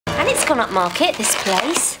It's gone up market, this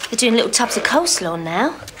place. They're doing little tubs of coleslaw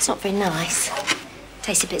now. It's not very nice.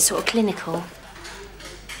 Tastes a bit sort of clinical.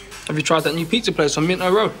 Have you tried that new pizza place on Minto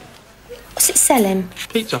Road? What's it selling?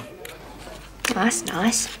 Pizza. Oh, that's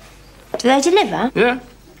nice. Do they deliver? Yeah.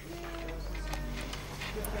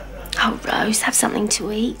 Oh, Rose, have something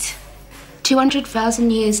to eat.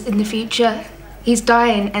 200,000 years in the future, he's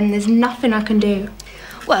dying and there's nothing I can do.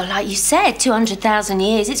 Well, like you said, 200,000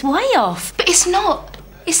 years, it's way off. But it's not.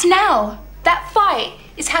 It's now. That fight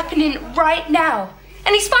is happening right now.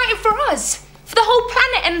 And he's fighting for us, for the whole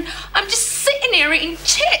planet, and I'm just sitting here eating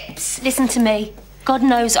chips. Listen to me. God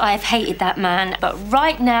knows I have hated that man, but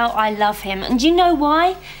right now I love him. And do you know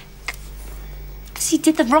why? Because he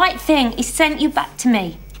did the right thing. He sent you back to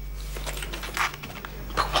me.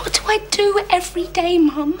 But what do I do every day,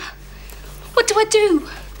 Mum? What do I do?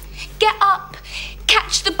 Get up,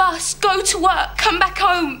 catch the bus, go to work, come back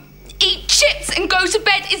home, eat chips and go to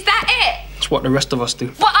bed. Is that it? It's what the rest of us do.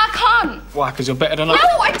 But I can't. Why? Because you're better than us?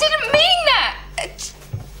 No, I didn't mean that.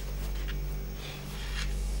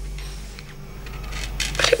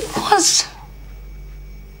 But it was.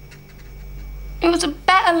 It was a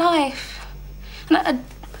better life. And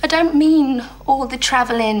I don't mean all the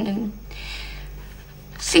travelling and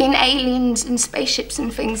seeing aliens and spaceships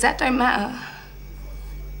and things. That don't matter.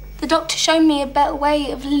 The doctor showed me a better way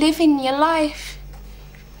of living your life.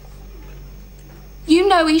 You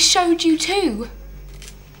know he showed you too.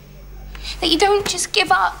 That you don't just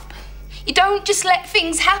give up. You don't just let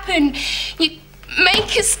things happen. You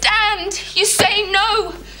make a stand. You say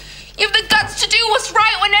no. You have the guts to do what's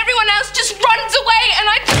right when everyone else just runs away, and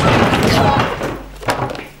I can't.